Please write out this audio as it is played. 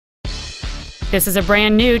This is a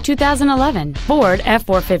brand new 2011 Ford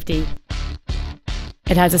F-450.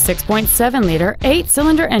 It has a 6.7-liter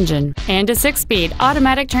 8-cylinder engine and a 6-speed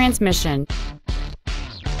automatic transmission.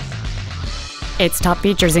 Its top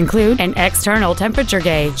features include an external temperature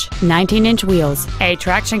gauge, 19-inch wheels, a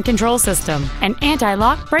traction control system, an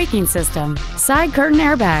anti-lock braking system, side curtain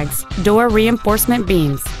airbags, door reinforcement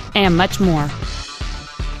beams, and much more.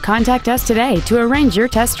 Contact us today to arrange your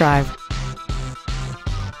test drive.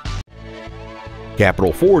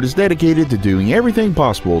 Capital Ford is dedicated to doing everything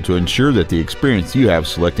possible to ensure that the experience you have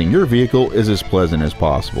selecting your vehicle is as pleasant as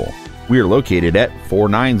possible. We are located at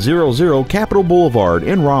 4900 Capital Boulevard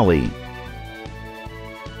in Raleigh.